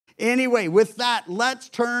Anyway, with that, let's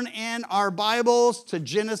turn in our Bibles to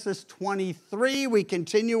Genesis 23. We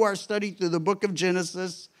continue our study through the book of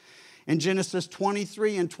Genesis in Genesis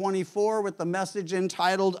 23 and 24 with the message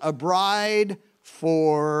entitled, A Bride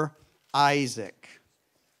for Isaac.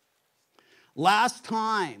 Last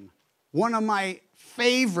time, one of my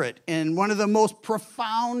favorite and one of the most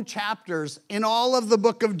profound chapters in all of the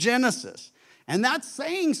book of Genesis. And that's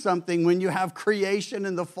saying something when you have creation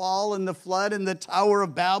and the fall and the flood and the Tower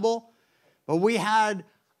of Babel. But we had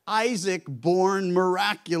Isaac born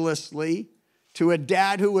miraculously to a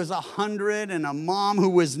dad who was 100 and a mom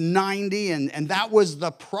who was 90. And that was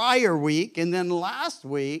the prior week. And then last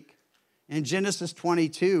week in Genesis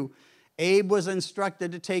 22, Abe was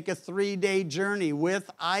instructed to take a 3-day journey with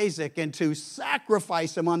Isaac and to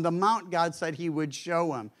sacrifice him on the mount God said he would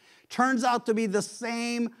show him. Turns out to be the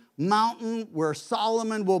same mountain where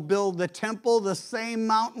Solomon will build the temple, the same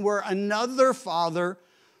mountain where another father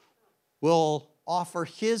will offer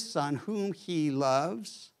his son, whom he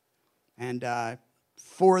loves, and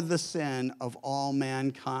for the sin of all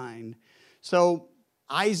mankind. So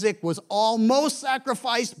Isaac was almost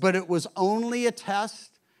sacrificed, but it was only a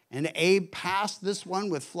test. And Abe passed this one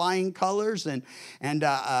with flying colors. And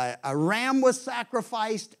a ram was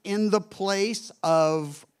sacrificed in the place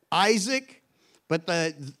of Isaac. But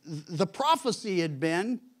the prophecy had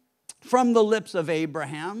been from the lips of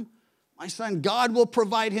Abraham, my son, God will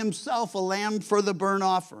provide himself a lamb for the burnt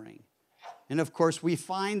offering. And of course, we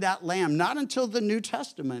find that lamb not until the New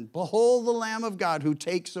Testament. Behold the Lamb of God who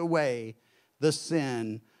takes away the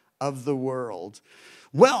sin of the world.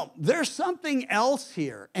 Well, there's something else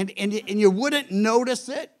here, and you wouldn't notice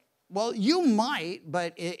it. Well, you might,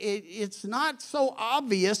 but it's not so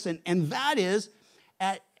obvious, and that is,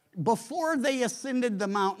 before they ascended the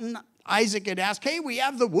mountain, Isaac had asked, hey, we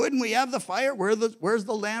have the wood and we have the fire. Where's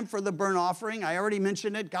the lamb for the burnt offering? I already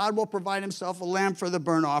mentioned it. God will provide himself a lamb for the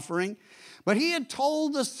burnt offering. But he had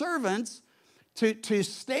told the servants to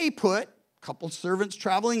stay put. Couple servants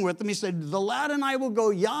traveling with him. He said, the lad and I will go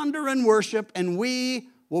yonder and worship, and we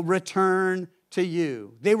will return to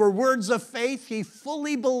you. They were words of faith. He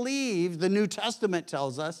fully believed, the New Testament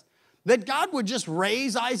tells us, that God would just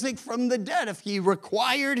raise Isaac from the dead. If he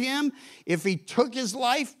required him, if he took his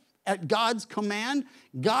life at God's command,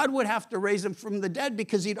 God would have to raise him from the dead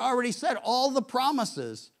because he'd already said all the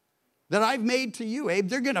promises that I've made to you, Abe,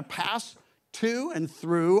 they're going to pass to and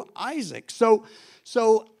through Isaac. So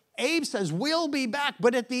Abe says, we'll be back.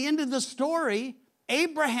 But at the end of the story,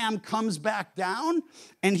 Abraham comes back down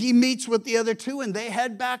and he meets with the other two and they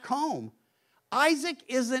head back home. Isaac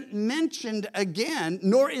isn't mentioned again,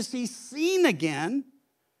 nor is he seen again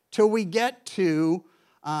till we get to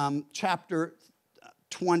chapter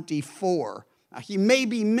 24. Now, he may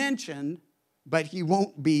be mentioned, but he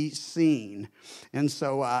won't be seen. And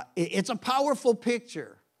so it's a powerful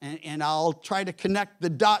picture. And I'll try to connect the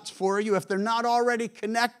dots for you if they're not already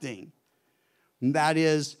connecting. And that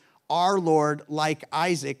is, our Lord, like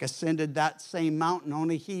Isaac, ascended that same mountain,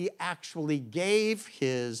 only he actually gave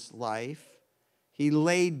his life. He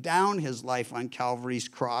laid down his life on Calvary's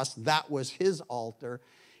cross. That was his altar.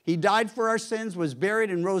 He died for our sins, was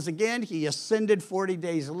buried, and rose again. He ascended 40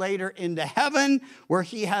 days later into heaven, where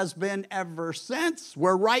he has been ever since,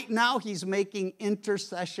 where right now he's making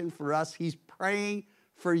intercession for us. He's praying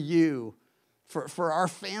for you, for our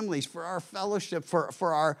families, for our fellowship,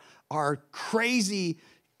 for our crazy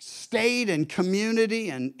state and community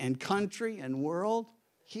and country and world.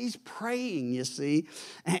 He's praying, you see.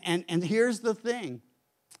 And here's the thing.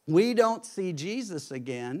 We don't see Jesus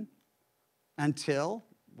again until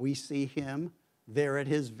we see him there at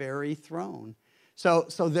his very throne. So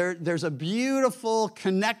there's a beautiful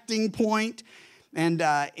connecting point. And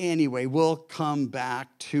anyway, we'll come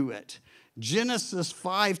back to it. Genesis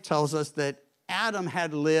 5 tells us that Adam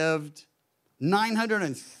had lived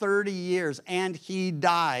 930 years and he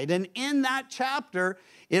died. And in that chapter,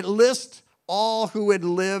 it lists all who had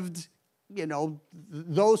lived,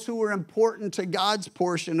 those who were important to God's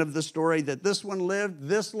portion of the story, that this one lived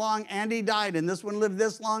this long and he died, and this one lived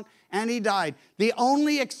this long and he died. The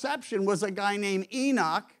only exception was a guy named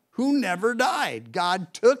Enoch who never died.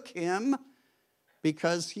 God took him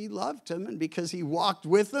because he loved him and because he walked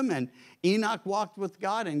with him, and Enoch walked with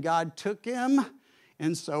God and God took him.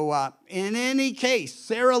 And so in any case,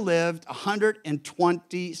 Sarah lived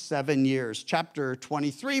 127 years. Chapter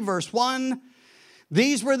 23, verse 1,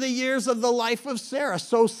 these were the years of the life of Sarah.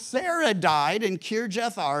 So Sarah died in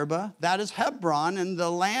Kirjath Arba, that is Hebron, in the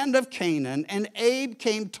land of Canaan, and Abe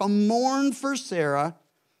came to mourn for Sarah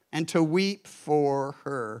and to weep for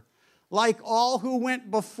her. Like all who went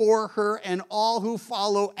before her and all who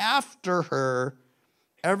follow after her,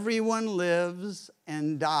 Everyone lives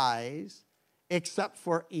and dies except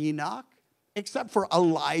for Enoch, except for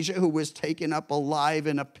Elijah, who was taken up alive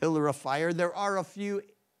in a pillar of fire. There are a few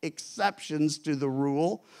exceptions to the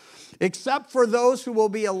rule, except for those who will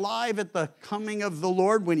be alive at the coming of the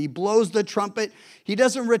Lord when he blows the trumpet. He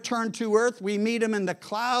doesn't return to earth. We meet him in the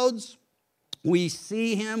clouds. We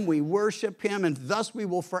see him, we worship him, and thus we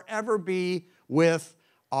will forever be with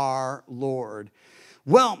our Lord.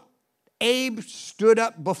 Well, Abe stood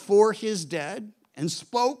up before his dead and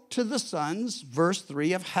spoke to the sons, verse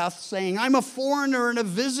 3 of Heth, saying, I'm a foreigner and a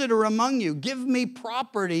visitor among you. Give me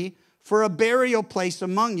property for a burial place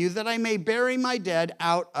among you, that I may bury my dead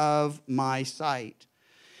out of my sight.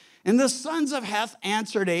 And the sons of Heth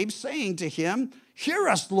answered Abe, saying to him, hear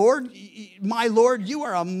us, Lord, my Lord, you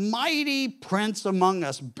are a mighty prince among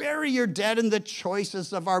us. Bury your dead in the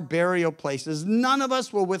choicest of our burial places. None of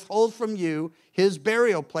us will withhold from you his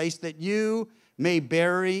burial place, that you may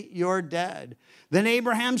bury your dead. Then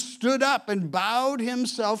Abraham stood up and bowed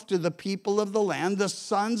himself to the people of the land, the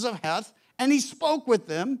sons of Heth, and he spoke with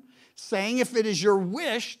them, saying, if it is your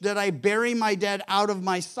wish that I bury my dead out of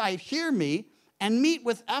my sight, hear me, and meet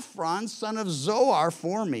with Ephron, son of Zohar,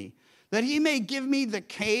 for me, that he may give me the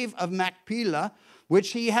cave of Machpelah,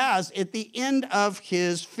 which he has at the end of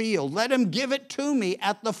his field. Let him give it to me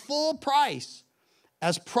at the full price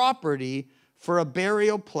as property for a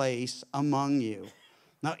burial place among you.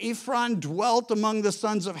 Now Ephron dwelt among the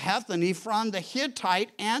sons of Heth, and Ephron the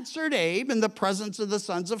Hittite answered Abe in the presence of the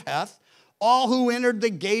sons of Heth, all who entered the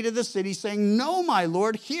gate of the city, saying, no, my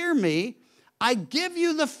Lord, hear me. I give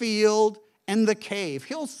you the field and the cave.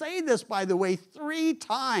 He'll say this, by the way, 3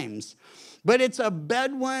 times. But it's a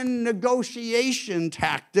Bedouin negotiation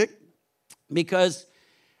tactic, because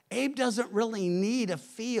Abe doesn't really need a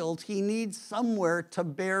field. He needs somewhere to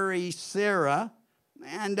bury Sarah.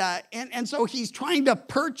 And so he's trying to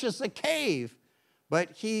purchase a cave.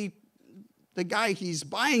 But the guy he's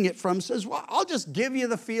buying it from says, well, I'll just give you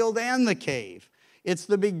the field and the cave. It's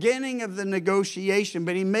the beginning of the negotiation,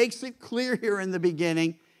 but he makes it clear here in the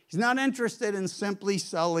beginning, he's not interested in simply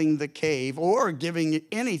selling the cave or giving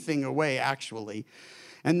anything away, actually.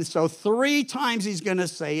 And so 3 times he's going to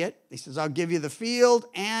say it. He says, I'll give you the field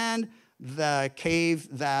and the cave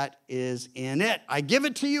that is in it. I give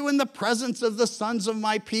it to you in the presence of the sons of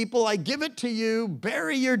my people. I give it to you.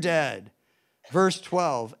 Bury your dead. Verse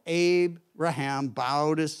 12, Abraham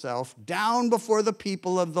bowed himself down before the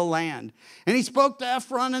people of the land. And he spoke to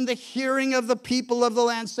Ephron in the hearing of the people of the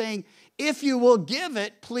land, saying, if you will give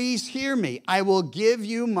it, please hear me. I will give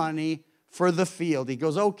you money for the field. He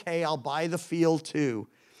goes, okay, I'll buy the field too.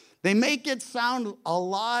 They make it sound a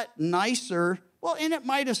lot nicer. Well, and it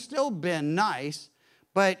might have still been nice,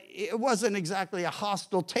 but it wasn't exactly a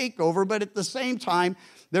hostile takeover. But at the same time,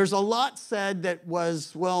 there's a lot said that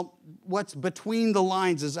was, well, what's between the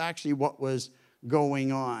lines is actually what was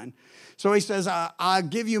going on. So he says, I'll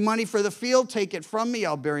give you money for the field. Take it from me.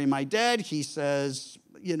 I'll bury my dead. He says,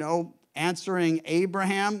 answering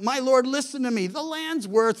Abraham, my Lord, listen to me. The land's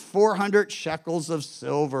worth 400 shekels of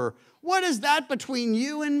silver. What is that between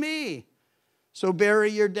you and me? So bury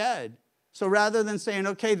your dead. So rather than saying,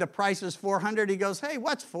 okay, the price is 400, he goes, hey,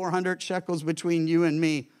 what's 400 shekels between you and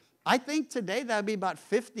me? I think today that'd be about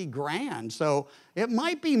 50 grand. So it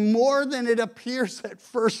might be more than it appears at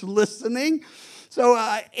first listening.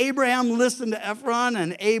 So Abraham listened to Ephron,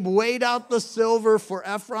 and Abe weighed out the silver for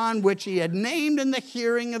Ephron, which he had named in the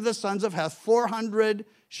hearing of the sons of Heth, 400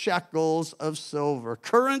 shekels of silver,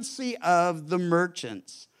 currency of the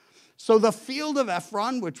merchants. So the field of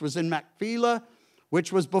Ephron, which was in Machpelah,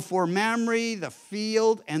 which was before Mamre, the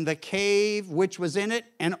field and the cave, which was in it,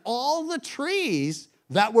 and all the trees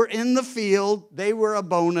that were in the field, they were a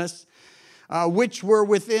bonus, which were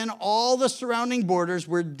within all the surrounding borders,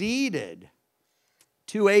 were deeded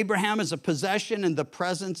to Abraham as a possession in the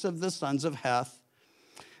presence of the sons of Heth,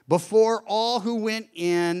 before all who went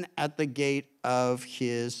in at the gate of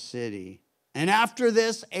his city. And after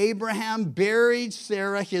this, Abraham buried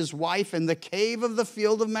Sarah, his wife, in the cave of the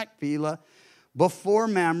field of Machpelah, before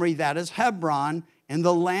Mamre, that is Hebron, in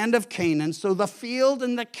the land of Canaan. So the field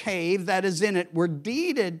and the cave that is in it were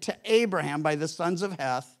deeded to Abraham by the sons of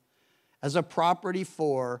Heth as a property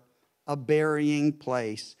for a burying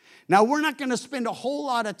place. Now, we're not going to spend a whole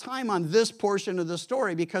lot of time on this portion of the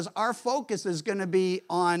story, because our focus is going to be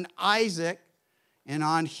on Isaac and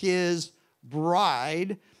on his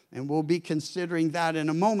bride, and we'll be considering that in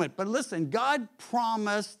a moment. But listen, God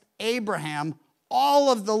promised Abraham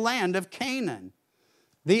all of the land of Canaan.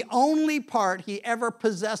 The only part he ever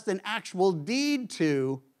possessed an actual deed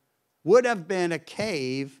to would have been a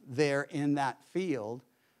cave there in that field.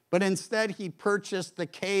 but instead he purchased the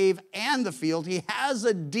cave and the field. He has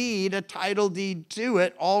a deed, a title deed to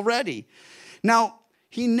it already. Now,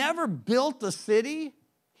 he never built a city.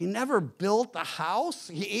 He never built a house.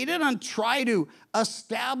 He didn't try to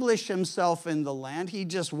establish himself in the land. He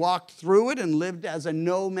just walked through it and lived as a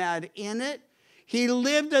nomad in it. He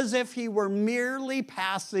lived as if he were merely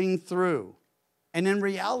passing through. And in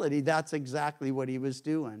reality, that's exactly what he was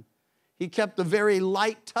doing. He kept a very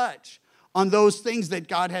light touch on those things that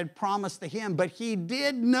God had promised to him, but he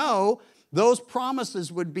did know those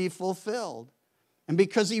promises would be fulfilled. And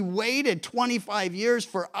because he waited 25 years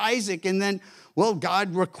for Isaac, and then, well,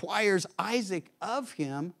 God requires Isaac of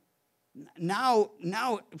him, now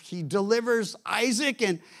he delivers Isaac,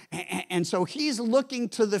 and so he's looking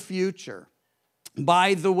to the future.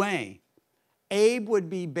 By the way, Abe would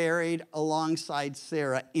be buried alongside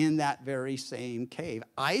Sarah in that very same cave.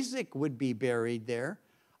 Isaac would be buried there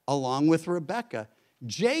along with Rebekah.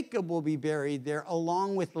 Jacob will be buried there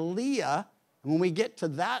along with Leah. And when we get to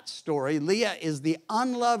that story, Leah is the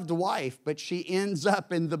unloved wife, but she ends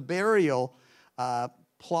up in the burial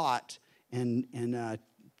plot and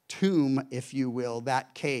tomb, if you will,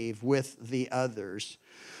 that cave with the others.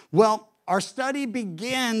 Well, our study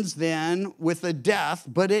begins then with a death,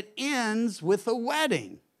 but it ends with a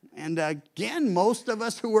wedding. And again, most of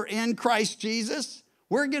us who are in Christ Jesus,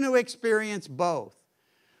 we're going to experience both.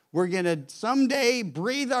 We're going to someday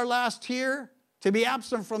breathe our last here. To be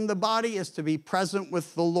absent from the body is to be present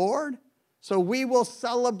with the Lord. So we will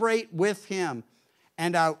celebrate with him.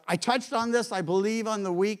 And I touched on this, I believe, on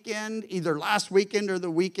the weekend, either last weekend or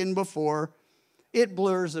the weekend before. It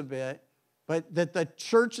blurs a bit. But that the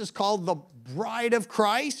church is called the bride of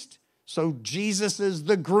Christ. So Jesus is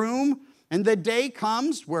the groom. And the day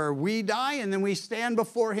comes where we die and then we stand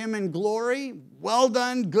before him in glory. Well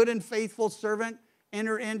done, good and faithful servant.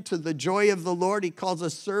 Enter into the joy of the Lord. He calls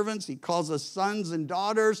us servants. He calls us sons and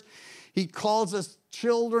daughters. He calls us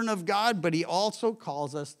children of God, but he also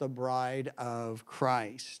calls us the bride of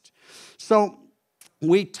Christ. So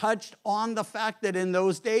we touched on the fact that in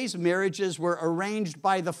those days, marriages were arranged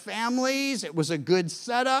by the families. It was a good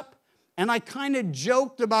setup. And I kind of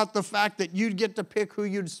joked about the fact that you'd get to pick who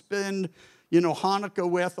you'd spend, Hanukkah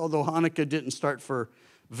with, although Hanukkah didn't start for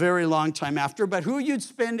a very long time after, but who you'd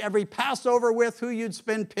spend every Passover with, who you'd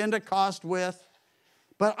spend Pentecost with.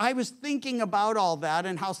 But I was thinking about all that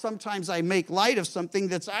and how sometimes I make light of something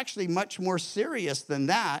that's actually much more serious than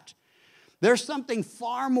that. There's something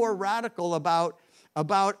far more radical about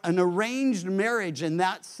an arranged marriage in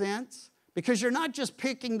that sense, because you're not just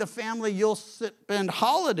picking the family you'll spend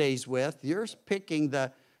holidays with, you're picking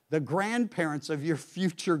the grandparents of your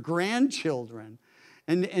future grandchildren.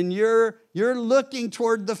 And you're looking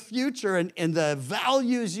toward the future and the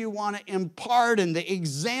values you want to impart and the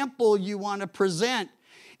example you want to present.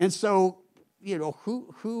 And so,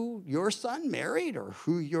 who your son married or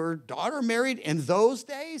who your daughter married in those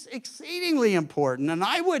days, exceedingly important. And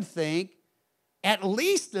I would think at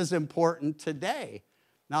least as important today.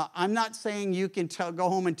 Now, I'm not saying you can go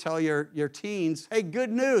home and tell your teens, hey,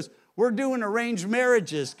 good news, we're doing arranged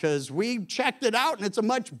marriages because we checked it out and it's a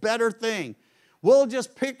much better thing. We'll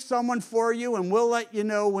just pick someone for you and we'll let you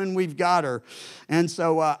know when we've got her. And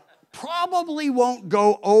so probably won't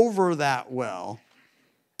go over that well.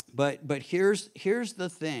 But here's the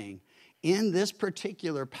thing. In this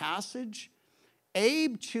particular passage,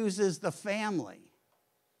 Abe chooses the family.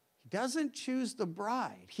 He doesn't choose the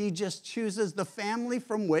bride. He just chooses the family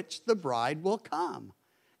from which the bride will come.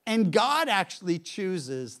 And God actually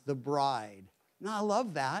chooses the bride. Now, I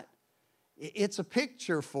love that. It's a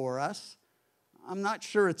picture for us. I'm not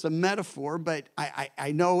sure it's a metaphor, but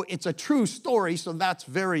I know it's a true story, so that's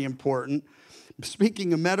very important.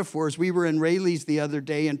 Speaking of metaphors, we were in Rayleigh's the other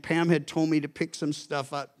day, and Pam had told me to pick some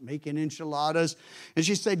stuff up, making enchiladas. And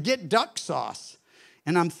she said, get duck sauce.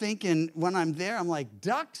 And I'm thinking, when I'm there, I'm like,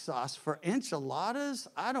 duck sauce for enchiladas?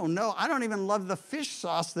 I don't know. I don't even love the fish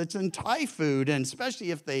sauce that's in Thai food, and especially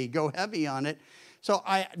if they go heavy on it. So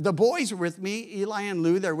the boys are with me, Eli and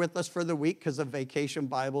Lou, they're with us for the week because of Vacation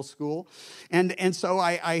Bible School. And so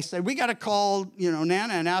I said, we got to call,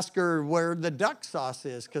 Nana and ask her where the duck sauce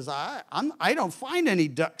is because I don't find any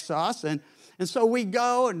duck sauce. And so we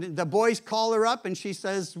go and the boys call her up and she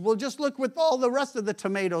says, well, just look with all the rest of the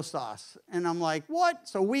tomato sauce. And I'm like, what?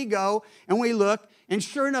 So we go and we look and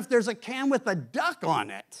sure enough, there's a can with a duck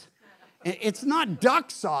on it. It's not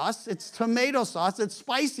duck sauce, it's tomato sauce, it's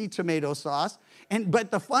spicy tomato sauce.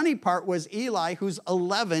 But the funny part was Eli, who's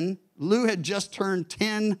 11, Lou had just turned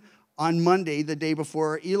 10 on Monday, the day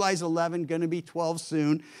before. Eli's 11, going to be 12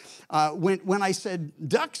 soon. When I said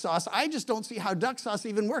duck sauce, I just don't see how duck sauce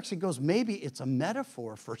even works. He goes, maybe it's a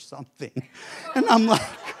metaphor for something. And I'm like,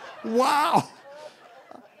 wow.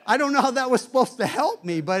 I don't know how that was supposed to help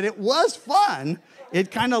me, but it was fun. It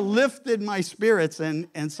kind of lifted my spirits,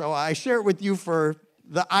 and so I share it with you for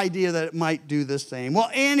the idea that it might do the same. Well,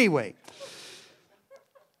 anyway,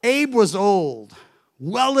 Abe was old,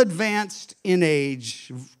 well advanced in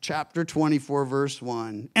age, chapter 24, verse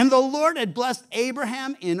 1. And the Lord had blessed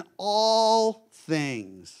Abraham in all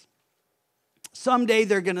things. Someday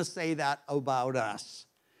they're going to say that about us.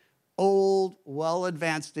 Old, well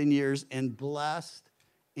advanced in years, and blessed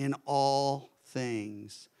in all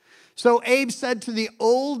things. So Abe said to the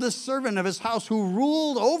oldest servant of his house, who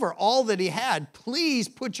ruled over all that he had, please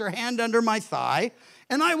put your hand under my thigh,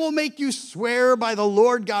 and I will make you swear by the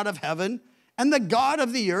Lord God of heaven and the God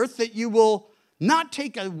of the earth that you will not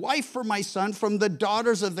take a wife for my son from the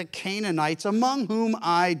daughters of the Canaanites among whom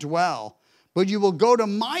I dwell, but you will go to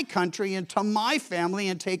my country and to my family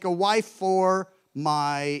and take a wife for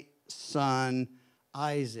my son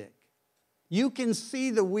Isaac. You can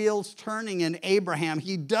see the wheels turning in Abraham.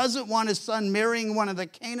 He doesn't want his son marrying one of the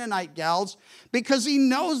Canaanite gals because he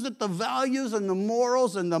knows that the values and the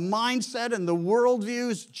morals and the mindset and the worldview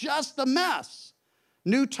is just a mess.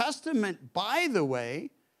 New Testament, by the way,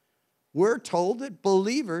 we're told that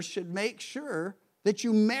believers should make sure that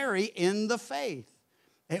you marry in the faith.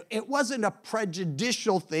 It wasn't a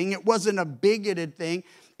prejudicial thing. It wasn't a bigoted thing.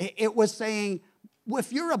 It was saying,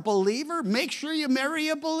 if you're a believer, make sure you marry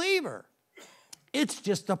a believer. It's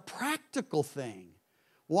just a practical thing.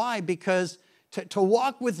 Why? Because to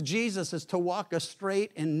walk with Jesus is to walk a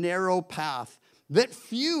straight and narrow path that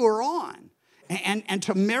few are on. And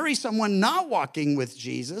to marry someone not walking with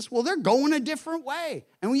Jesus, well, they're going a different way.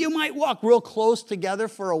 And you might walk real close together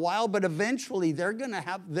for a while, but eventually they're going to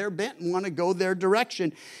have their bent and want to go their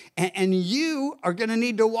direction. And you are going to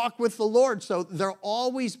need to walk with the Lord. So there'll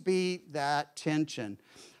always be that tension.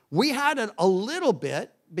 We had it a little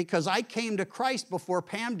bit because I came to Christ before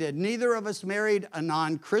Pam did. Neither of us married a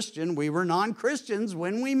non-Christian. We were non-Christians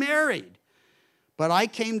when we married. But I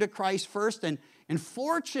came to Christ first, and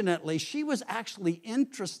fortunately, she was actually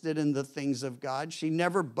interested in the things of God. She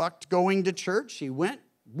never bucked going to church. She went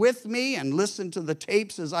with me and listened to the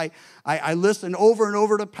tapes as I listened over and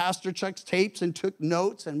over to Pastor Chuck's tapes and took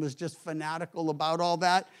notes and was just fanatical about all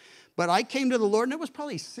that. But I came to the Lord, and it was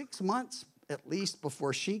probably 6 months at least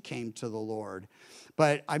before she came to the Lord.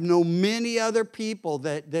 But I know many other people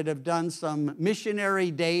that have done some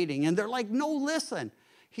missionary dating, and they're like, no, listen,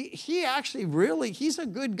 he actually really, he's a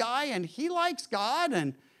good guy, and he likes God,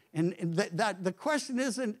 and that the question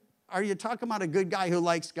isn't, are you talking about a good guy who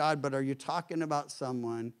likes God, but are you talking about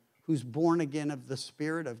someone who's born again of the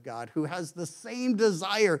Spirit of God, who has the same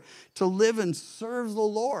desire to live and serve the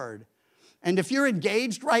Lord? And if you're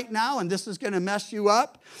engaged right now and this is going to mess you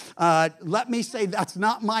up, let me say that's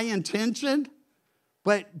not my intention.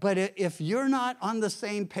 But if you're not on the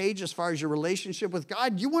same page as far as your relationship with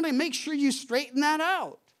God, you want to make sure you straighten that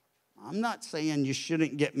out. I'm not saying you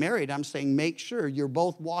shouldn't get married. I'm saying make sure you're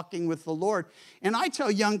both walking with the Lord. And I tell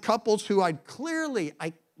young couples who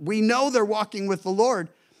we know they're walking with the Lord,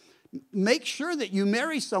 make sure that you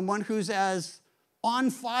marry someone who's as on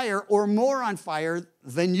fire or more on fire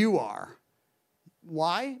than you are.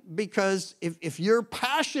 Why? Because if you're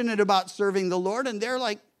passionate about serving the Lord and they're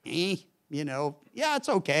like, yeah, it's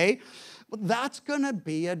okay, well, that's going to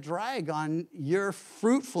be a drag on your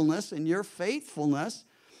fruitfulness and your faithfulness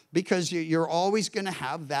because you're always going to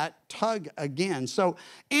have that tug again. So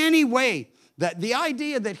anyway, the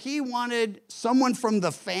idea that he wanted someone from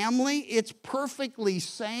the family, it's perfectly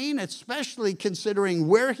sane, especially considering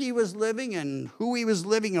where he was living and who he was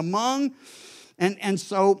living among. And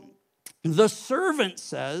so the servant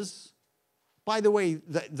says, by the way,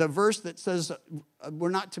 the verse that says we're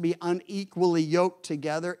not to be unequally yoked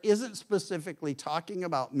together isn't specifically talking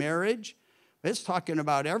about marriage. It's talking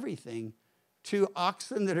about everything. Two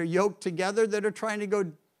oxen that are yoked together that are trying to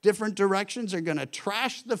go different directions are going to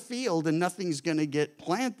trash the field and nothing's going to get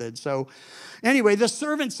planted. So anyway, the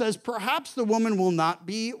servant says, perhaps the woman will not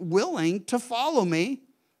be willing to follow me.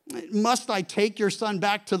 Must I take your son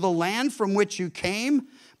back to the land from which you came?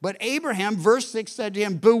 But Abraham, verse 6 said to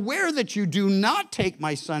him, beware that you do not take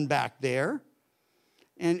my son back there.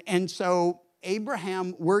 And so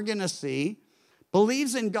Abraham, we're going to see,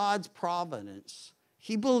 believes in God's providence.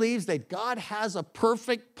 He believes that God has a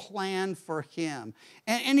perfect plan for him.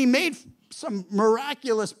 And he made some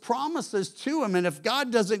miraculous promises to him. And if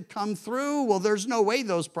God doesn't come through, well, there's no way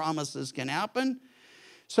those promises can happen.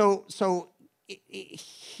 So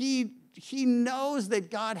he knows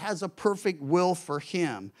that God has a perfect will for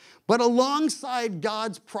him. But alongside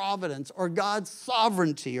God's providence or God's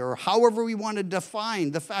sovereignty, or however we want to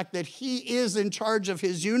define the fact that he is in charge of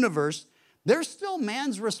his universe, there's still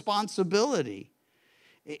man's responsibility.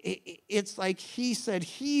 It's like he said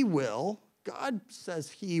he will. God says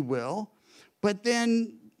he will. But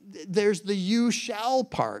then there's the you shall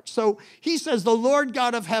part. So he says, the Lord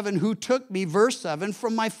God of heaven who took me, verse 7,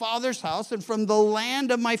 from my father's house and from the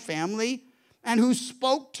land of my family, and who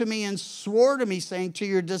spoke to me and swore to me, saying, to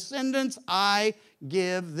your descendants I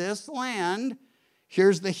give this land.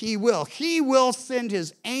 Here's the he will. He will send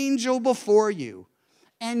his angel before you,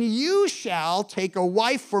 and you shall take a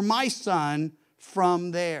wife for my son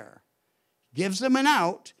from there. Gives him an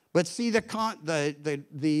out. But see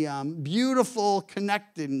the beautiful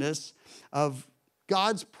connectedness of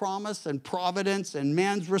God's promise and providence and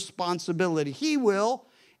man's responsibility. He will,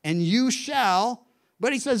 and you shall.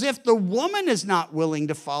 But he says, if the woman is not willing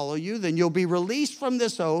to follow you, then you'll be released from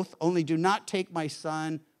this oath. Only do not take my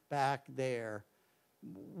son back there.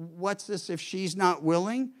 What's this if she's not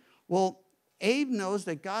willing? Well, Abe knows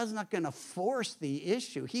that God's not going to force the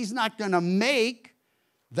issue. He's not going to make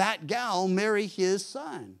that gal marry his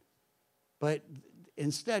son. But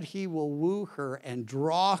instead, he will woo her and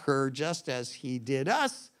draw her just as he did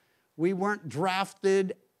us. We weren't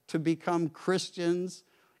drafted to become Christians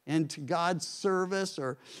into God's service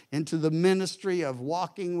or into the ministry of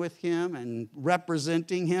walking with him and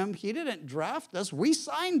representing him. He didn't draft us. We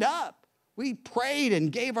signed up. We prayed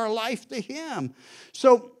and gave our life to him.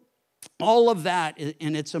 So all of that,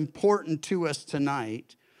 and it's important to us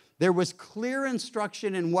tonight, there was clear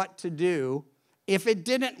instruction in what to do if it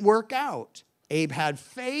didn't work out. Abe had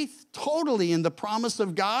faith totally in the promise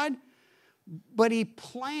of God, but he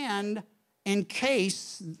planned in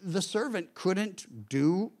case the servant couldn't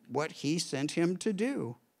do what he sent him to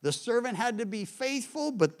do. The servant had to be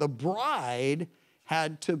faithful, but the bride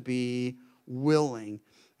had to be willing.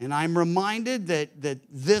 And I'm reminded that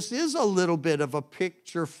this is a little bit of a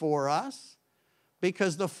picture for us,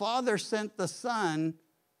 because the Father sent the Son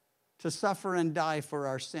to suffer and die for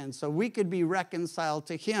our sins so we could be reconciled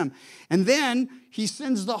to him. And then he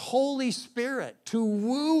sends the Holy Spirit to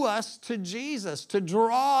woo us to Jesus, to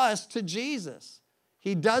draw us to Jesus.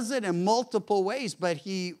 He does it in multiple ways, but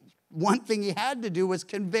one thing he had to do was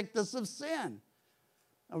convict us of sin,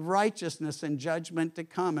 of righteousness and judgment to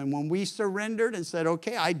come. And when we surrendered and said,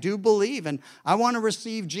 okay, I do believe and I want to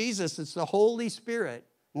receive Jesus, it's the Holy Spirit.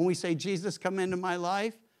 When we say, Jesus, come into my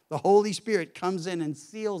life, the Holy Spirit comes in and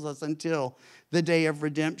seals us until the day of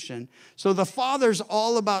redemption. So the Father's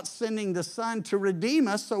all about sending the Son to redeem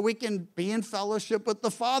us so we can be in fellowship with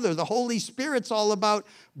the Father. The Holy Spirit's all about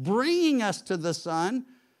bringing us to the Son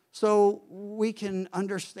so we can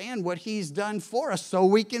understand what he's done for us, so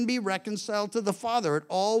we can be reconciled to the Father. It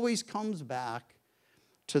always comes back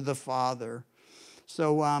to the Father.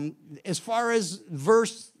 So as far as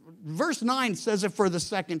verse 9 says it for the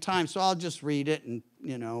second time, so I'll just read it and,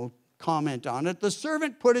 comment on it. The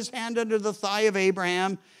servant put his hand under the thigh of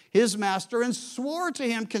Abraham, his master, and swore to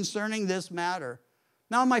him concerning this matter.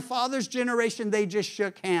 Now, my father's generation, they just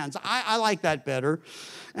shook hands. I like that better.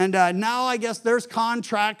 And now I guess there's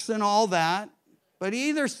contracts and all that. But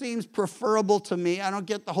either seems preferable to me. I don't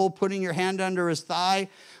get the whole putting your hand under his thigh.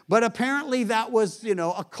 But apparently that was,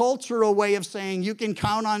 a cultural way of saying you can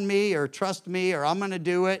count on me or trust me or I'm going to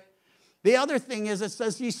do it. The other thing is it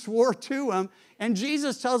says he swore to him. And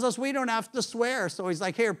Jesus tells us we don't have to swear. So he's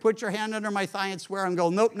like, here, put your hand under my thigh and swear. I'm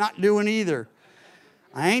going, nope, not doing either.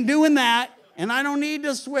 I ain't doing that. And I don't need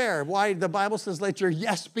to swear. Why? The Bible says let your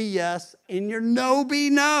yes be yes and your no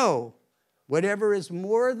be no. Whatever is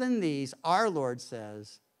more than these, our Lord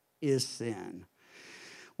says, is sin.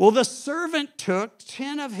 Well, the servant took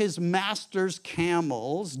 10 of his master's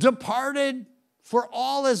camels, departed, for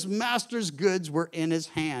all his master's goods were in his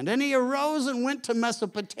hand. And he arose and went to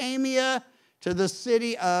Mesopotamia, to the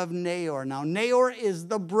city of Nahor. Now, Nahor is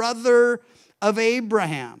the brother of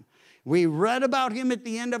Abraham. We read about him at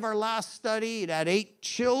the end of our last study. He had 8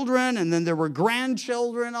 children, and then there were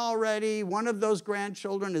grandchildren already. One of those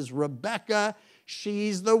grandchildren is Rebekah.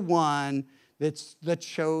 She's the one that's the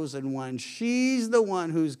chosen one. She's the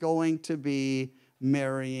one who's going to be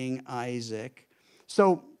marrying Isaac.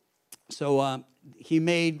 So he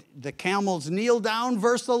made the camels kneel down,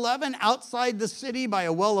 verse 11, outside the city by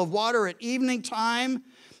a well of water at evening time,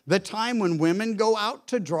 the time when women go out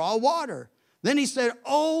to draw water. Then he said,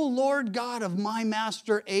 O Lord God of my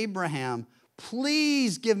master Abraham,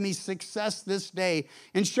 please give me success this day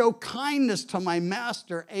and show kindness to my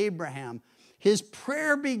master Abraham. His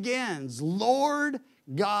prayer begins, Lord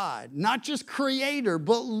God, not just creator,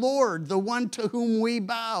 but Lord, the one to whom we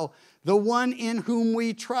bow, the one in whom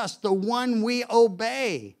we trust, the one we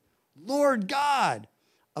obey. Lord God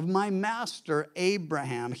of my master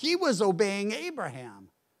Abraham. He was obeying Abraham.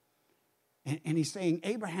 And he's saying,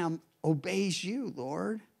 Abraham obeys you,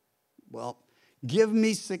 Lord. Well, give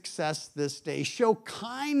me success this day. Show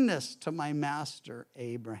kindness to my master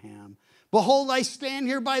Abraham. Behold, I stand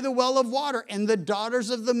here by the well of water, and the daughters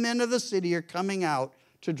of the men of the city are coming out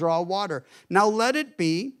to draw water. Now let it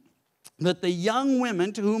be that the young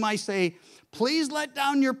women to whom I say, please let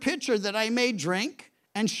down your pitcher that I may drink.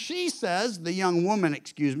 And she says, the young woman,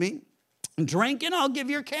 drink and I'll give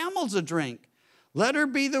your camels a drink. Let her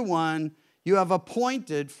be the one you have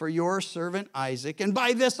appointed for your servant Isaac. And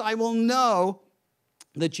by this I will know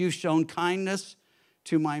that you've shown kindness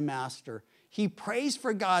to my master. He prays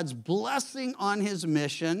for God's blessing on his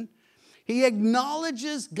mission. He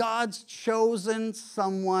acknowledges God's chosen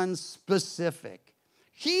someone specific.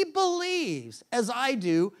 He believes, as I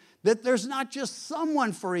do, that there's not just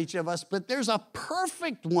someone for each of us, but there's a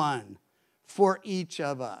perfect one for each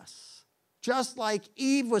of us. Just like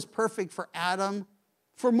Eve was perfect for Adam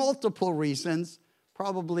for multiple reasons.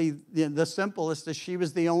 Probably the simplest is she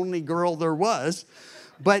was the only girl there was.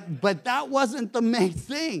 But that wasn't the main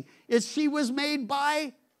thing. She was made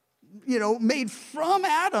made from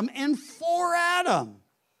Adam and for Adam.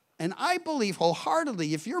 And I believe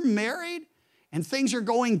wholeheartedly, if you're married and things are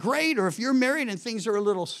going great, or if you're married and things are a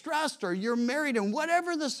little stressed, or you're married and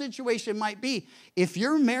whatever the situation might be, if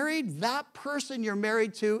you're married, that person you're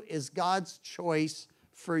married to is God's choice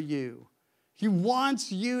for you. He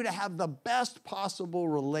wants you to have the best possible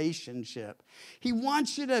relationship. He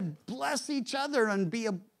wants you to bless each other and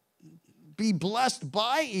be blessed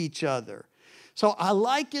by each other. So I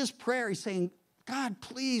like his prayer. He's saying, God,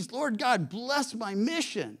 please, Lord God, bless my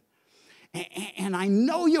mission. And I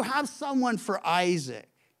know you have someone for Isaac.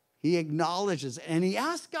 He acknowledges it. And he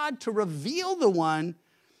asks God to reveal the one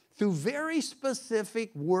through very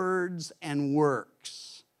specific words and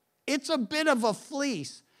works. It's a bit of a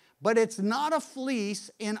fleece, but it's not a fleece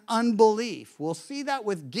in unbelief. We'll see that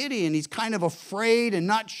with Gideon. He's kind of afraid and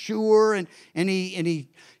not sure, and he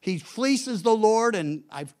fleeces the Lord. And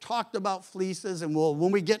I've talked about fleeces, and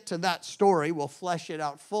when we get to that story, we'll flesh it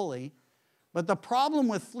out fully. But the problem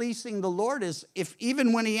with fleecing the Lord is if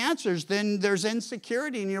even when he answers, then there's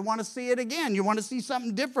insecurity and you want to see it again. You want to see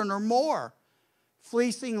something different or more.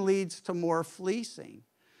 Fleecing leads to more fleecing.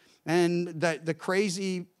 And the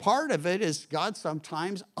crazy part of it is God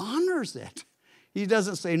sometimes honors it. He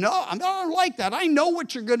doesn't say, no, I don't like that. I know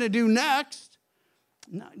what you're going to do next.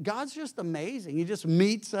 No, God's just amazing. He just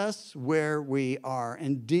meets us where we are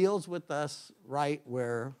and deals with us right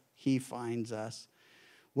where he finds us.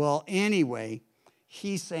 Well, anyway,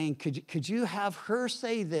 he's saying, could you have her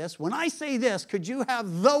say this? When I say this, could you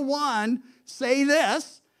have the one say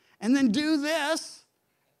this and then do this?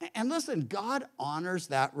 And listen, God honors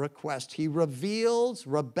that request. He reveals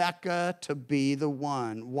Rebekah to be the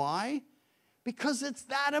one. Why? Because it's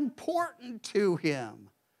that important to him.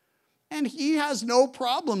 And he has no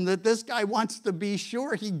problem that this guy wants to be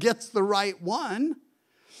sure he gets the right one.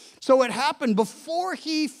 So it happened before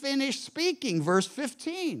he finished speaking, verse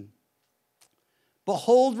 15.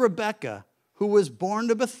 Behold, Rebekah, who was born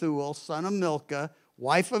to Bethuel, son of Milcah,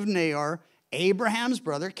 wife of Nahor, Abraham's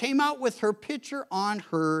brother, came out with her pitcher on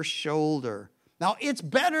her shoulder. Now, it's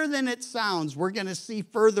better than it sounds. We're going to see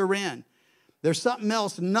further in. There's something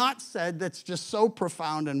else not said that's just so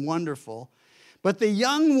profound and wonderful. But the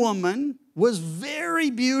young woman was very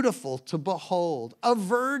beautiful to behold. A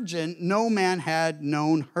virgin, no man had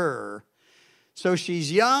known her. So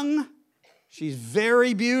she's young, she's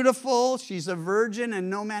very beautiful, she's a virgin, and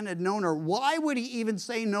no man had known her. Why would he even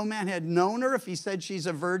say no man had known her if he said she's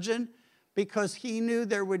a virgin? Because he knew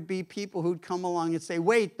there would be people who'd come along and say,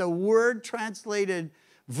 wait, the word translated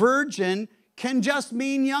virgin can just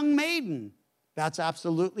mean young maiden. That's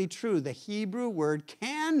absolutely true. The Hebrew word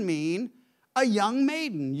can mean a young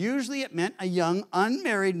maiden. Usually it meant a young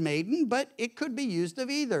unmarried maiden, but it could be used of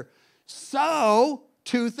either. So,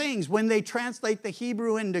 two things. When they translate the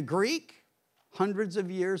Hebrew into Greek, hundreds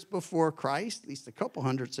of years before Christ, at least a couple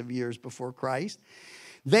hundreds of years before Christ,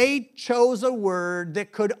 they chose a word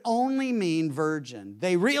that could only mean virgin.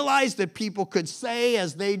 They realized that people could say,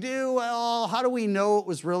 as they do, well, how do we know it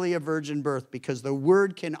was really a virgin birth? Because the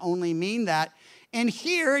word can only mean that. And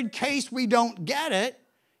here, in case we don't get it,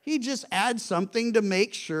 he just adds something to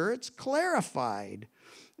make sure it's clarified.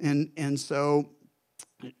 And so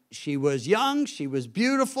she was young, she was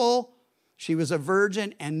beautiful, she was a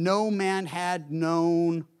virgin, and no man had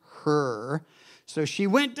known her. So she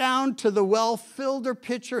went down to the well, filled her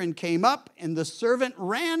pitcher, and came up, and the servant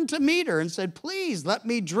ran to meet her and said, please let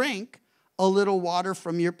me drink a little water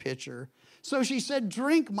from your pitcher. So she said,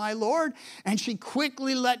 drink, my lord. And she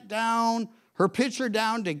quickly let down her pitcher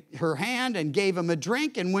down to her hand and gave him a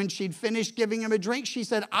drink. And when she'd finished giving him a drink, she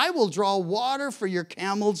said, I will draw water for your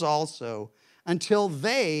camels also until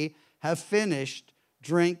they have finished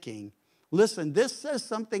drinking. Listen, this says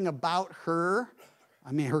something about her.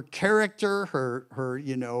 I mean, her character, her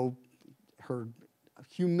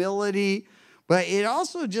humility, but it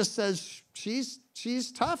also just says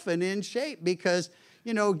she's tough and in shape because,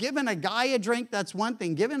 giving a guy a drink, that's one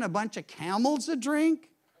thing. Giving a bunch of camels a drink,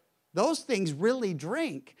 those things really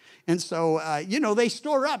drink. And so, they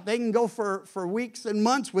store up. They can go for weeks and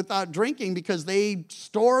months without drinking because they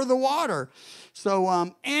store the water.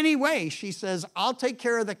 So anyway, she says, I'll take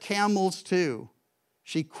care of the camels too.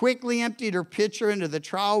 She quickly emptied her pitcher into the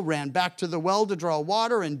trough, ran back to the well to draw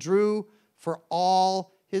water, and drew for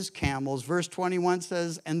all his camels. Verse 21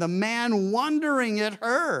 says, and the man, wondering at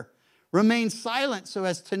her, remained silent so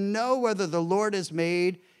as to know whether the Lord has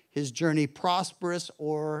made his journey prosperous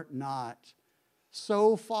or not.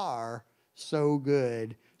 So far, so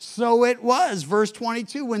good. So it was, verse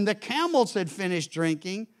 22, when the camels had finished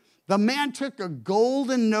drinking, the man took a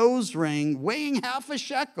golden nose ring weighing half a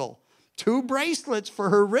shekel, 2 bracelets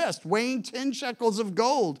for her wrist, weighing 10 shekels of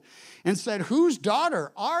gold, and said, whose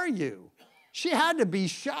daughter are you? She had to be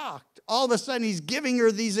shocked. All of a sudden, he's giving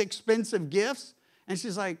her these expensive gifts. And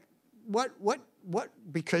she's like, what?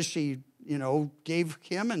 Because she, gave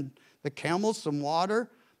him and the camels some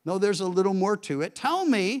water? No, there's a little more to it. Tell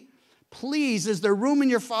me, please, is there room in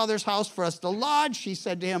your father's house for us to lodge? She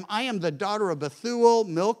said to him, I am the daughter of Bethuel,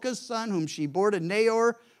 Milcah's son, whom she bore to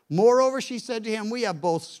Nahor. Moreover, she said to him, we have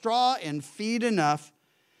both straw and feed enough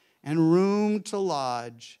and room to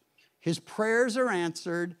lodge. His prayers are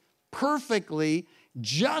answered perfectly,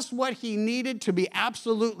 just what he needed to be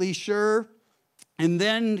absolutely sure. And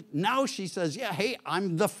then now she says, yeah, hey, I'm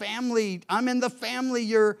in the family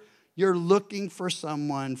you're looking for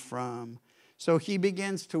someone from. So he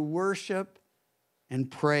begins to worship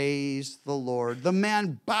and praise the Lord. The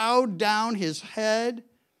man bowed down his head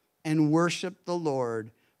and worshiped the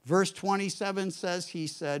Lord. Verse 27 says, he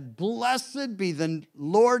said, blessed be the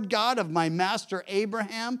Lord God of my master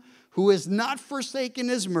Abraham, who has not forsaken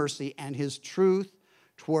his mercy and his truth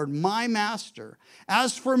toward my master.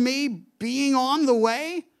 As for me, being on the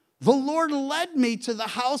way, the Lord led me to the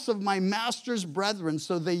house of my master's brethren.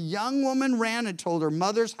 So the young woman ran and told her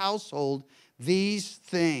mother's household these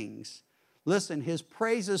things. Listen, his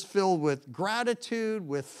praise is filled with gratitude,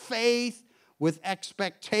 with faith, with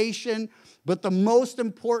expectation. But the most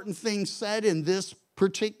important thing said in this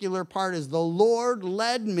particular part is, the Lord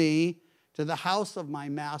led me to the house of my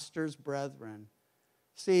master's brethren.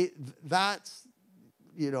 See, that's,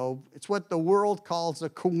 it's what the world calls a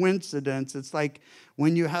coincidence. It's like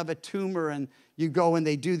when you have a tumor and you go and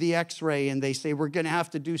they do the x-ray and they say, we're going to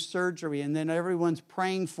have to do surgery. And then everyone's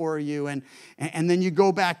praying for you. And then you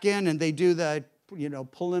go back in and they do the,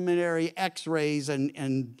 preliminary x-rays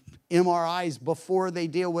and MRIs before they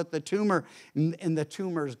deal with the tumor, and the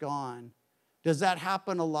tumor's gone. Does that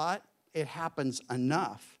happen a lot? It happens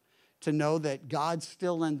enough to know that God's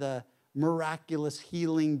still in the miraculous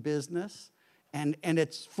healing business. And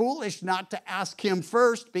it's foolish not to ask him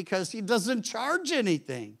first because he doesn't charge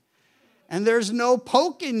anything. And there's no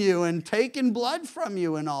poking you and taking blood from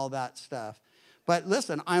you and all that stuff. But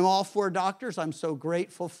listen, I'm all for doctors. I'm so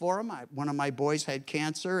grateful for them. One of my boys had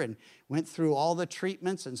cancer and went through all the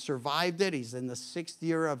treatments and survived it. He's in the 6th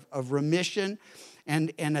year of remission.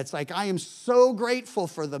 And it's like, I am so grateful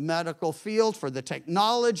for the medical field, for the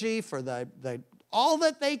technology, for the all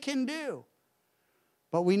that they can do.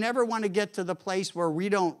 But we never want to get to the place where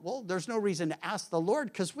there's no reason to ask the Lord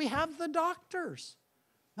because we have the doctors.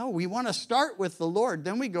 No, we want to start with the Lord.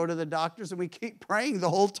 Then we go to the doctors and we keep praying the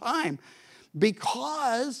whole time.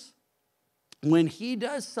 Because when he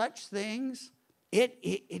does such things,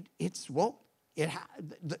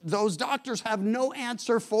 those doctors have no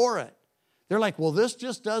answer for it. They're like, well, this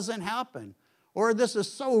just doesn't happen. Or this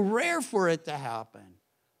is so rare for it to happen.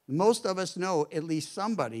 Most of us know at least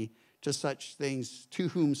somebody to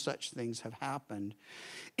whom such things have happened.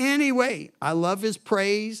 Anyway, I love his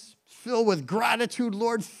praise. Filled with gratitude,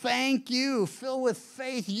 Lord, thank you. Filled with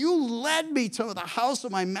faith, you led me to the house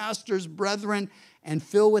of my master's brethren, and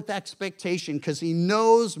filled with expectation because he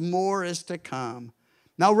knows more is to come.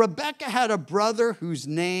 Now, Rebekah had a brother whose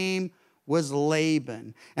name was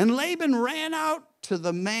Laban. And Laban ran out to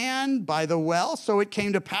the man by the well. So it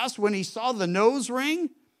came to pass when he saw the nose ring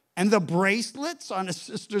and the bracelets on his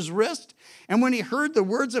sister's wrist. And when he heard the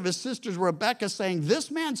words of his sister Rebekah saying,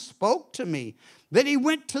 "This man spoke to me," then he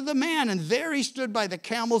went to the man, and there he stood by the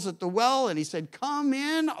camels at the well, and he said, "Come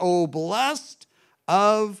in, O blessed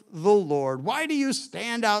of the Lord. Why do you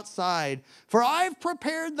stand outside? For I've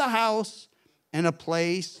prepared the house and a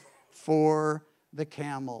place for the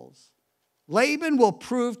camels." Laban will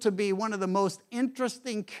prove to be one of the most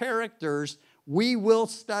interesting characters we will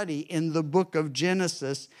study in the book of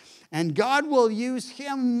Genesis. And God will use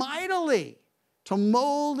him mightily to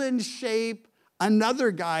mold and shape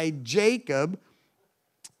another guy, Jacob,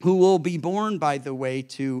 who will be born, by the way,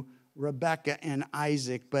 to Rebekah and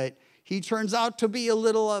Isaac. But he turns out to be a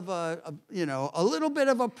little bit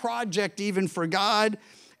of a project even for God.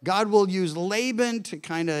 God will use Laban to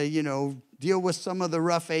kind of, deal with some of the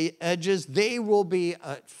rough edges. They will be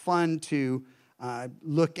fun to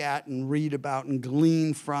look at and read about and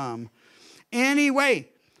glean from. Anyway,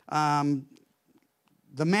 the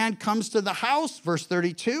man comes to the house, verse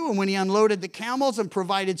 32, and when he unloaded the camels and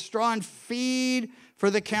provided straw and feed for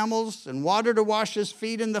the camels and water to wash his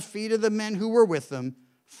feet and the feet of the men who were with him,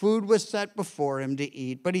 food was set before him to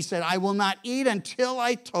eat. But he said, "I will not eat until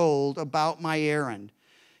I told about my errand."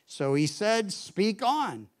 So he said, "Speak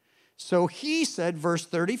on." So he said, verse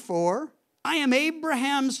 34, "I am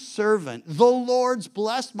Abraham's servant. The Lord's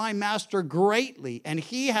blessed my master greatly, and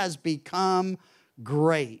he has become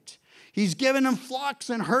great. He's given him flocks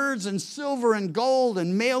and herds and silver and gold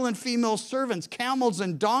and male and female servants, camels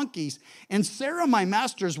and donkeys. And Sarah, my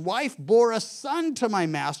master's wife, bore a son to my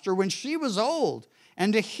master when she was old.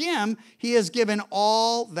 And to him he has given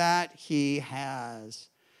all that he has.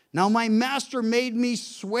 Now my master made me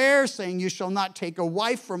swear, saying, 'You shall not take a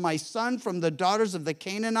wife for my son from the daughters of the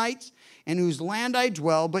Canaanites, in whose land I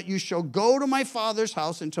dwell, but you shall go to my father's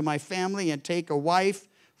house and to my family and take a wife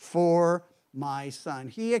for my son.'"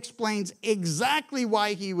 He explains exactly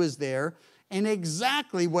why he was there and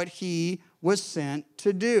exactly what he was sent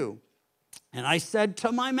to do. "And I said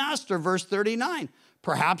to my master," verse 39,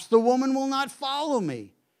 "Perhaps the woman will not follow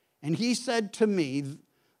me. And he said to me,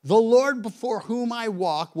 'The Lord before whom I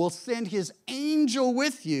walk will send his angel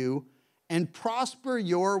with you and prosper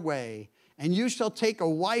your way. And you shall take a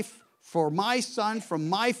wife for my son from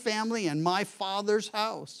my family and my father's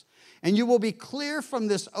house. And you will be clear from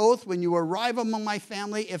this oath when you arrive among my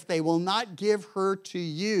family. If they will not give her to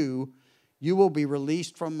you, you will be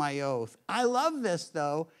released from my oath.'" I love this,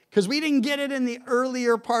 though, because we didn't get it in the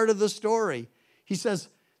earlier part of the story. He says,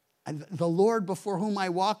 "The Lord before whom I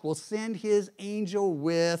walk will send his angel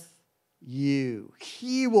with you.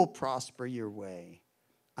 He will prosper your way."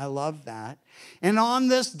 I love that. "And on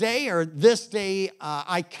this day,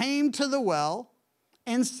 I came to the well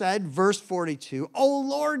and said," verse 42, "O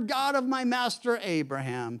Lord God of my master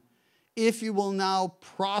Abraham, if you will now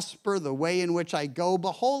prosper the way in which I go,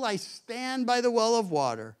 behold, I stand by the well of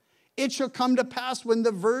water. It shall come to pass when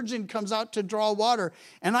the virgin comes out to draw water,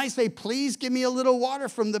 and I say, 'Please give me a little water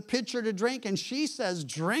from the pitcher to drink.' And she says,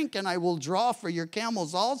 'Drink, and I will draw for your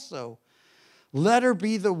camels also.' Let her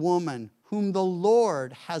be the woman whom the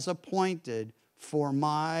Lord has appointed for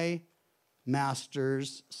my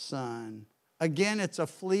master's son." Again, it's a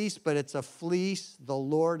fleece, but it's a fleece the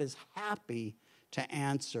Lord is happy to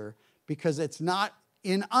answer, because it's not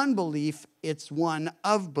in unbelief, it's one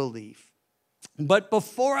of belief. "But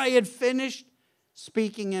before I had finished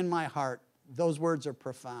speaking in my heart," those words are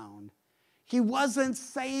profound. He wasn't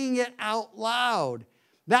saying it out loud.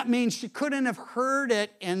 That means she couldn't have heard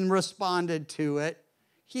it and responded to it.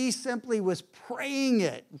 He simply was praying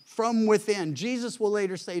it from within. Jesus will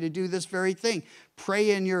later say to do this very thing.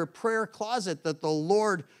 Pray in your prayer closet that the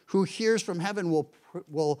Lord who hears from heaven will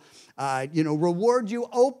reward you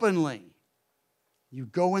openly. You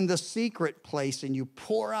go in the secret place and you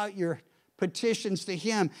pour out your petitions to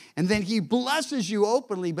him, and then he blesses you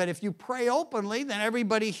openly. But if you pray openly, then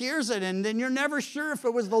everybody hears it, and then you're never sure if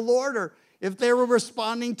it was the Lord or if they were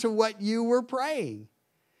responding to what you were praying.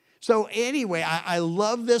 So anyway, I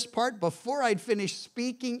love this part. Before I'd finished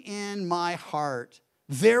speaking in my heart,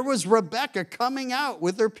 there was Rebekah coming out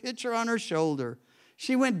with her pitcher on her shoulder.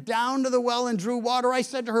 She went down to the well and drew water. I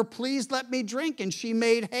said to her, "Please let me drink." And she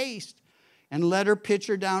made haste and let her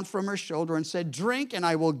pitcher down from her shoulder and said, "Drink, and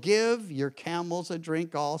I will give your camels a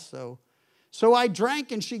drink also." So I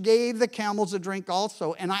drank, and she gave the camels a drink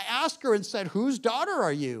also. And I asked her and said, "Whose daughter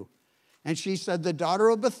are you?" And she said, "The daughter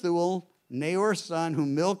of Bethuel, Nahor's son,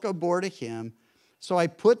 whom Milcah bore to him." So I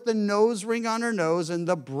put the nose ring on her nose and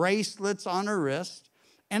the bracelets on her wrist.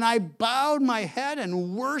 And I bowed my head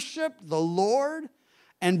and worshiped the Lord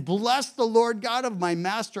and blessed the Lord God of my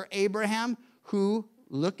master Abraham, who,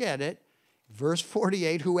 look at it, Verse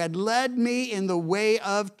 48, who had led me in the way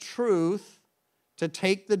of truth to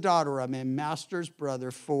take the daughter of my master's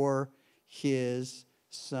brother for his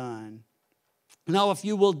son. Now, if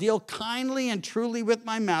you will deal kindly and truly with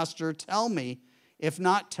my master, tell me, if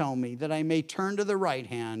not, tell me, that I may turn to the right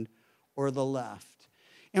hand or the left.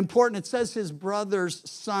 Important, it says his brother's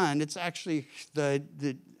son. It's actually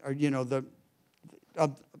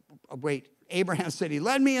Abraham said, he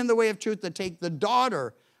led me in the way of truth to take the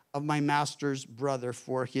daughter of my master's brother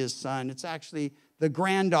for his son. It's actually the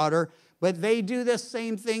granddaughter, but they do this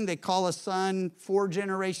same thing. They call a son 4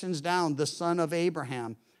 generations down, the son of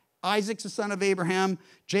Abraham. Isaac's the son of Abraham.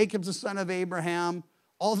 Jacob's the son of Abraham.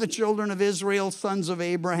 All the children of Israel, sons of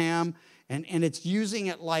Abraham. And it's using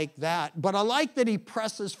it like that. But I like that he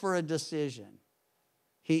presses for a decision.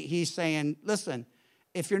 He's saying, listen,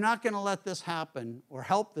 if you're not going to let this happen or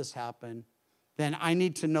help this happen, then I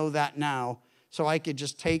need to know that now so I could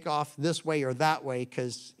just take off this way or that way,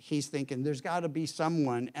 because he's thinking there's got to be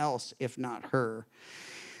someone else, if not her.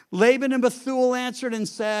 Laban and Bethuel answered and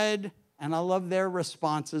said, and I love their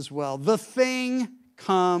response as well, the thing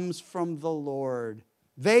comes from the Lord.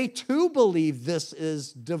 They too believe this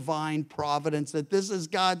is divine providence, that this is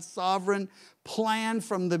God's sovereign plan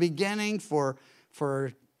from the beginning for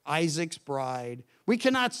Isaac's bride. We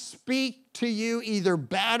cannot speak to you either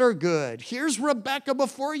bad or good. Here's Rebekah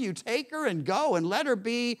before you. Take her and go and let her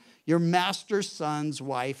be your master's son's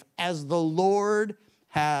wife, as the Lord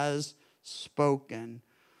has spoken.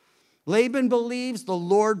 Laban believes the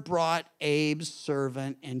Lord brought Abe's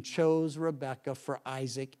servant and chose Rebekah for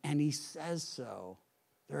Isaac, and he says so.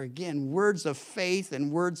 There are again words of faith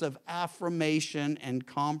and words of affirmation and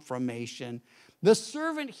confirmation. The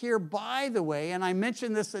servant here, by the way, and I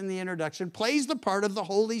mentioned this in the introduction, plays the part of the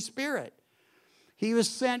Holy Spirit. He was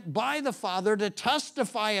sent by the Father to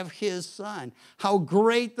testify of his Son, how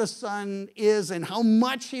great the Son is and how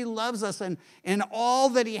much he loves us and all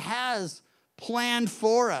that he has planned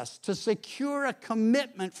for us to secure a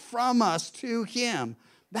commitment from us to him.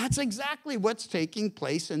 That's exactly what's taking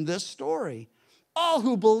place in this story. All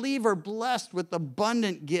who believe are blessed with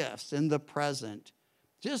abundant gifts in the present.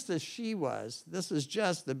 Just as she was, this is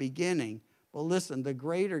just the beginning. Well, listen, the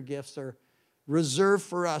greater gifts are reserved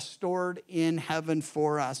for us, stored in heaven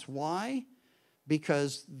for us. Why?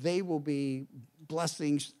 Because they will be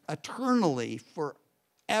blessings eternally,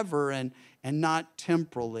 forever, and not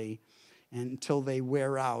temporally until they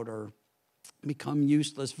wear out or become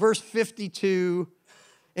useless. Verse 52,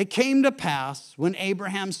 it came to pass when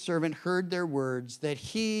Abraham's servant heard their words that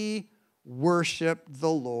he worshiped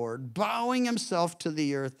the Lord, bowing himself to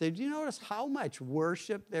the earth. Did you notice how much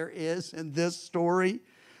worship there is in this story?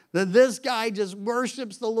 That this guy just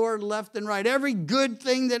worships the Lord left and right. Every good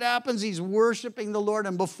thing that happens, he's worshiping the Lord.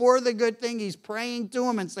 And before the good thing, he's praying to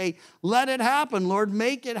him and say, let it happen, Lord,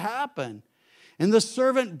 make it happen. And the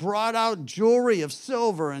servant brought out jewelry of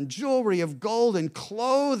silver and jewelry of gold and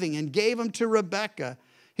clothing and gave them to Rebekah.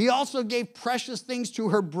 He also gave precious things to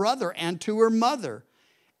her brother and to her mother.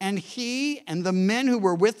 And he and the men who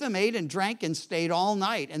were with him ate and drank and stayed all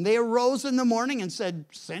night. And they arose in the morning and said,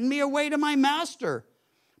 send me away to my master.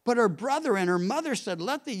 But her brother and her mother said,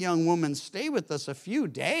 let the young woman stay with us a few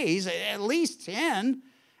days, at least 10.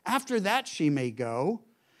 After that she may go.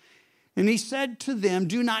 And he said to them,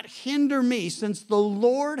 do not hinder me, since the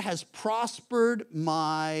Lord has prospered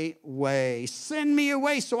my way. Send me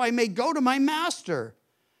away so I may go to my master.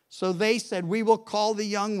 So they said, we will call the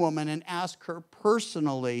young woman and ask her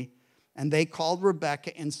personally. And they called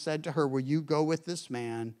Rebekah and said to her, will you go with this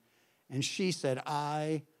man? And she said,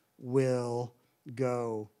 I will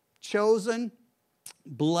go. Chosen,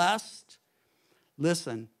 blessed.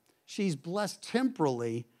 Listen, she's blessed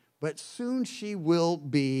temporally, but soon she will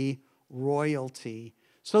be royalty.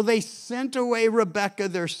 So they sent away Rebekah,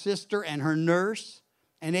 their sister, and her nurse,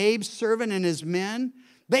 and Abe's servant and his men.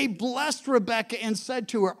 They blessed Rebekah and said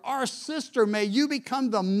to her, our sister, may you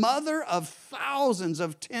become the mother of thousands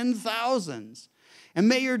of 10,000s, and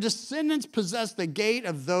may your descendants possess the gate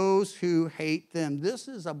of those who hate them. This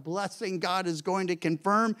is a blessing God is going to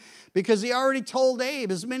confirm, because he already told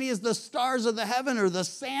Abe, as many as the stars of the heaven or the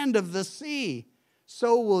sand of the sea,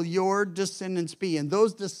 so will your descendants be. And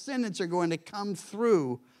those descendants are going to come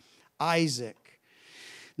through Isaac.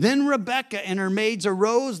 Then Rebekah and her maids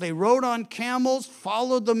arose. They rode on camels,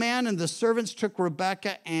 followed the man, and the servants took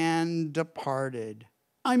Rebekah and departed.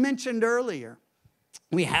 I mentioned earlier,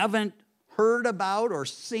 we haven't heard about or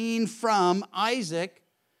seen from Isaac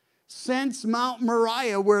since Mount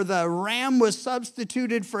Moriah, where the ram was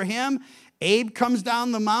substituted for him. Abe comes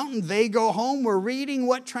down the mountain. They go home. We're reading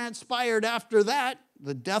what transpired after that.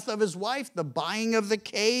 the death of his wife, the buying of the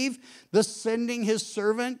cave, the sending his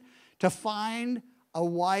servant to find a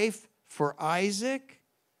wife for Isaac.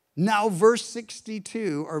 Now verse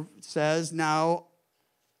 62 says, now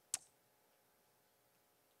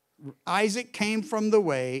Isaac came from the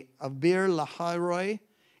way of Beer-lahai-roi,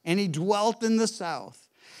 and he dwelt in the south.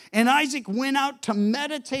 And Isaac went out to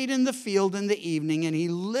meditate in the field in the evening, and he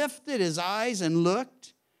lifted his eyes and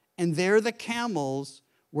looked, and there the camels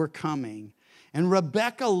were coming. And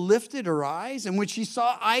Rebekah lifted her eyes, and when she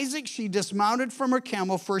saw Isaac, she dismounted from her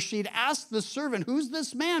camel, for she'd asked the servant, who's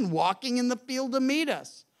this man walking in the field to meet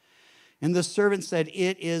us? And the servant said,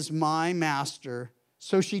 it is my master.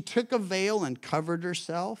 So she took a veil and covered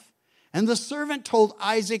herself. And the servant told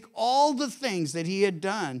Isaac all the things that he had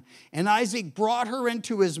done. And Isaac brought her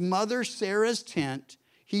into his mother Sarah's tent.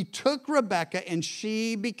 He took Rebekah, and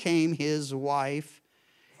she became his wife,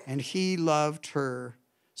 and he loved her.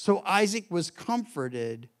 So Isaac was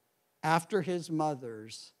comforted after his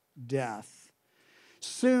mother's death.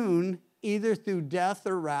 Soon, either through death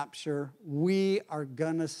or rapture, we are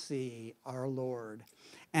going to see our Lord.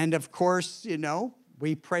 And of course,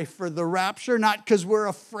 we pray for the rapture, not because we're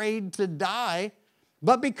afraid to die,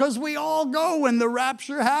 but because we all go when the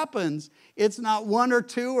rapture happens. It's not one or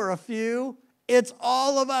two or a few. It's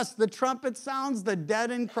all of us. The trumpet sounds, the dead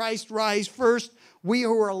in Christ rise first. We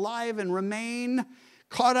who are alive and remain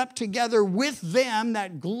caught up together with them,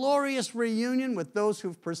 that glorious reunion with those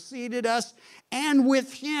who've preceded us and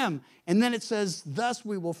with him. And then it says, thus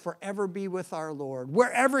we will forever be with our Lord.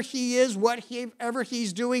 Wherever he is, whatever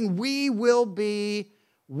he's doing, we will be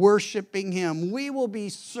worshiping him. We will be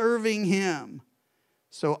serving him.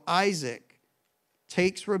 So Isaac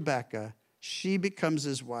takes Rebekah. She becomes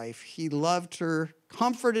his wife. He loved her,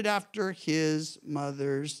 comforted after his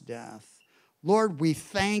mother's death. Lord, we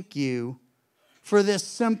thank you for this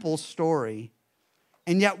simple story,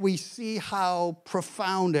 and yet we see how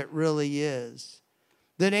profound it really is.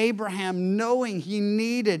 That Abraham, knowing he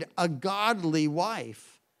needed a godly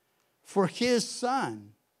wife for his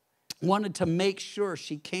son, wanted to make sure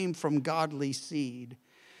she came from godly seed,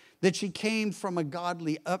 that she came from a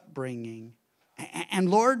godly upbringing. And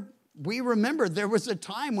Lord, we remember there was a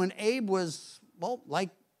time when Abe was, like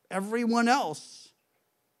everyone else,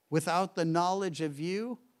 without the knowledge of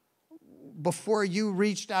you. Before you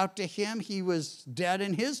reached out to him, he was dead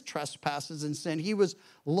in his trespasses and sin. He was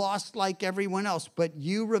lost like everyone else, but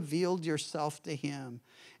you revealed yourself to him,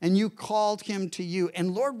 and you called him to you.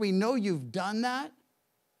 And Lord, we know you've done that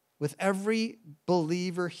with every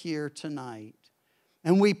believer here tonight.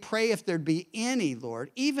 And we pray if there'd be any,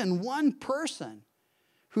 Lord, even one person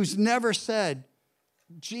who's never said,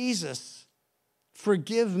 Jesus,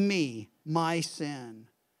 forgive me my sin.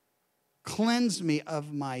 Cleanse me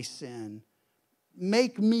of my sin.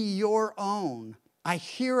 Make me your own. I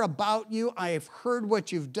hear about you. I have heard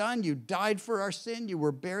what you've done. You died for our sin. You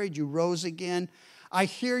were buried. You rose again. I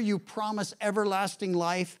hear you promise everlasting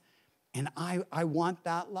life, and I want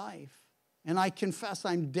that life. And I confess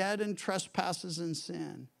I'm dead in trespasses and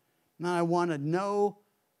sin. And I want to know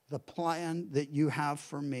the plan that you have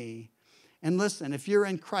for me. And listen, if you're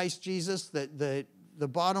in Christ Jesus, the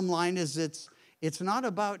bottom line is it's not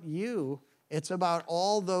about you. It's about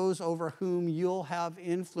all those over whom you'll have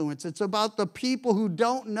influence. It's about the people who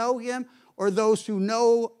don't know him, or those who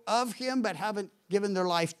know of him but haven't given their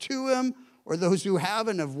life to him, or those who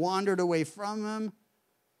haven't have wandered away from him.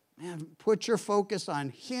 Man, put your focus on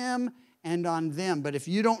him and on them. But if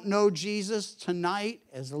you don't know Jesus tonight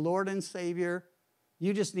as the Lord and Savior,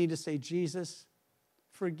 you just need to say, Jesus,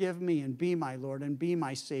 forgive me and be my Lord and be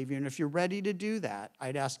my Savior. And if you're ready to do that,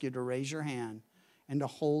 I'd ask you to raise your hand and to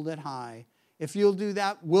hold it high. If you'll do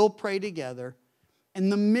that, we'll pray together.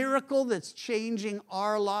 And the miracle that's changing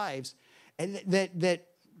our lives, and that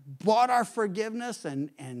bought our forgiveness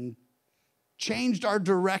and changed our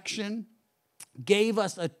direction, gave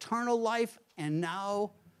us eternal life, and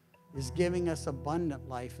now is giving us abundant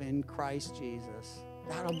life in Christ Jesus.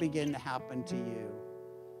 That'll begin to happen to you.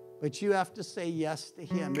 But you have to say yes to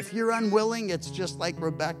him. If you're unwilling, it's just like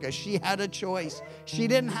Rebekah. She had a choice. She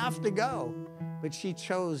didn't have to go, but she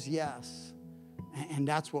chose yes. And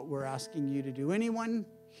that's what we're asking you to do. Anyone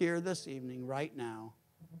here this evening, right now,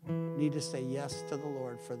 need to say yes to the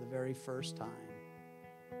Lord for the very first time?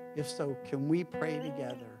 If so, can we pray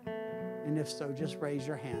together? And if so, just raise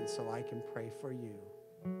your hand so I can pray for you.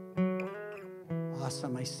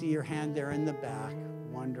 Awesome. I see your hand there in the back.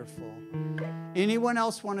 Wonderful. Anyone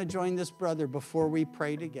else want to join this brother before we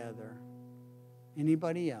pray together?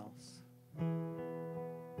 Anybody else?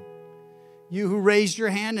 You who raised your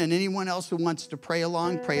hand, and anyone else who wants to pray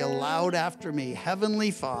along, pray aloud after me.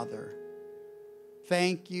 Heavenly Father,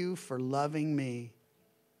 Thank you for loving me,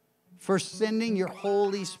 for sending your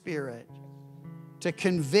Holy Spirit to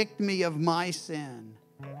convict me of my sin,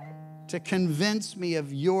 to convince me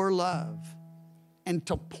of your love, and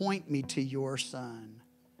to point me to your Son.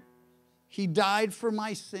 He died for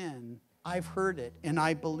my sin. I've heard it and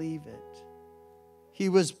I believe it. He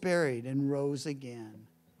was buried and rose again.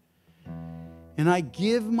 And I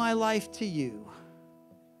give my life to you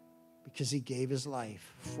because he gave his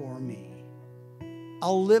life for me.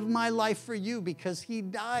 I'll live my life for you because he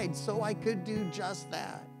died so I could do just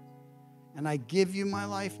that. And I give you my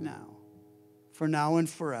life now, for now and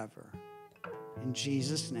forever. In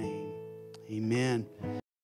Jesus' name, amen.